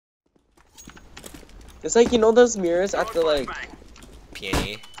It's like, you know those mirrors at the like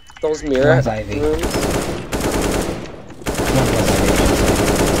Peony. those mirror One's Ivy. rooms?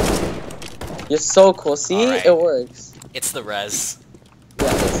 You're so cool. See, Alright. it works. It's the res.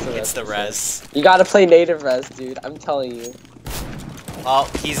 Yeah, it's the res. It's the res. You gotta play native res, dude. I'm telling you. Oh,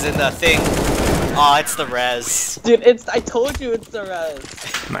 he's in the thing. Oh, it's the res. Dude, it's. I told you it's the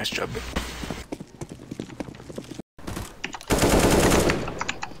res. Nice job.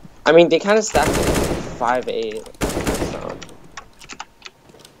 I mean, they kind of stacked it 5-8. So.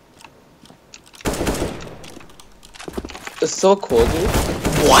 It's so cool, dude.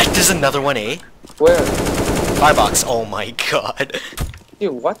 What? There's another one, eh? Where? Firebox. Oh my god.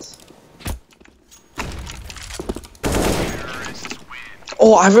 Dude, what?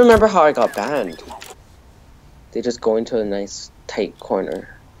 Oh, I remember how I got banned. They just go into a nice tight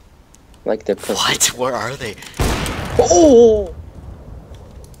corner. Like they're pussy. What? Where are they? Oh!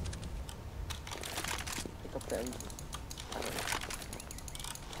 Pick up them.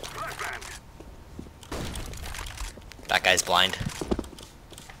 That guy's blind.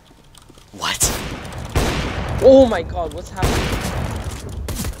 What? Oh my god, what's happening?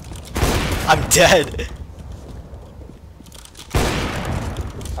 I'm dead.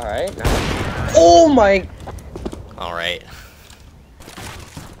 Alright, nice. Oh my... Alright.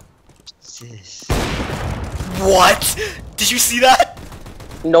 Sis. What? Did you see that?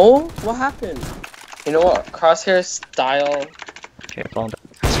 No? What happened? You know what? Crosshair style... Careful.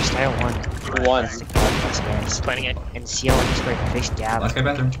 Crosshair style 1. 1. Yes. Planning it and seal underscore fish dab. Last guy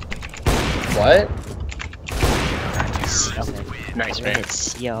bathroom. What? Seal. Nice, I'm man. gonna hit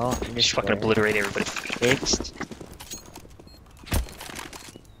seal. And Just fucking obliterate everybody. fixed.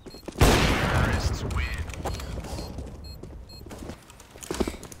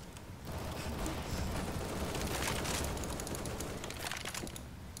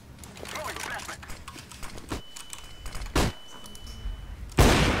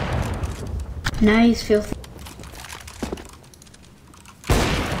 Nice, filthy.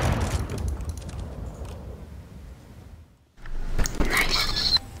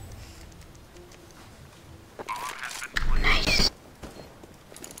 Nice. Nice.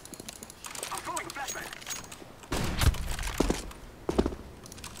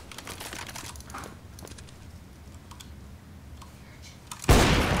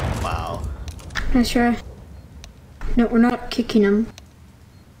 Wow. Nice try. No, we're not kicking him.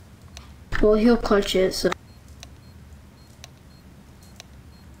 Well, he'll clutch it, so.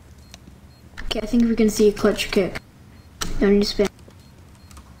 Okay, I think we can see a clutch kick. Don't need to spin.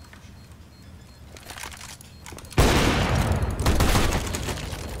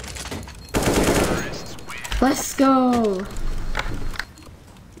 Let's go!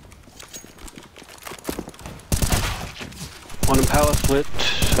 One in power split.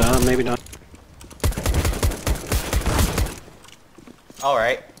 Maybe not.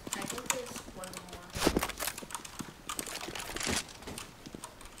 Alright.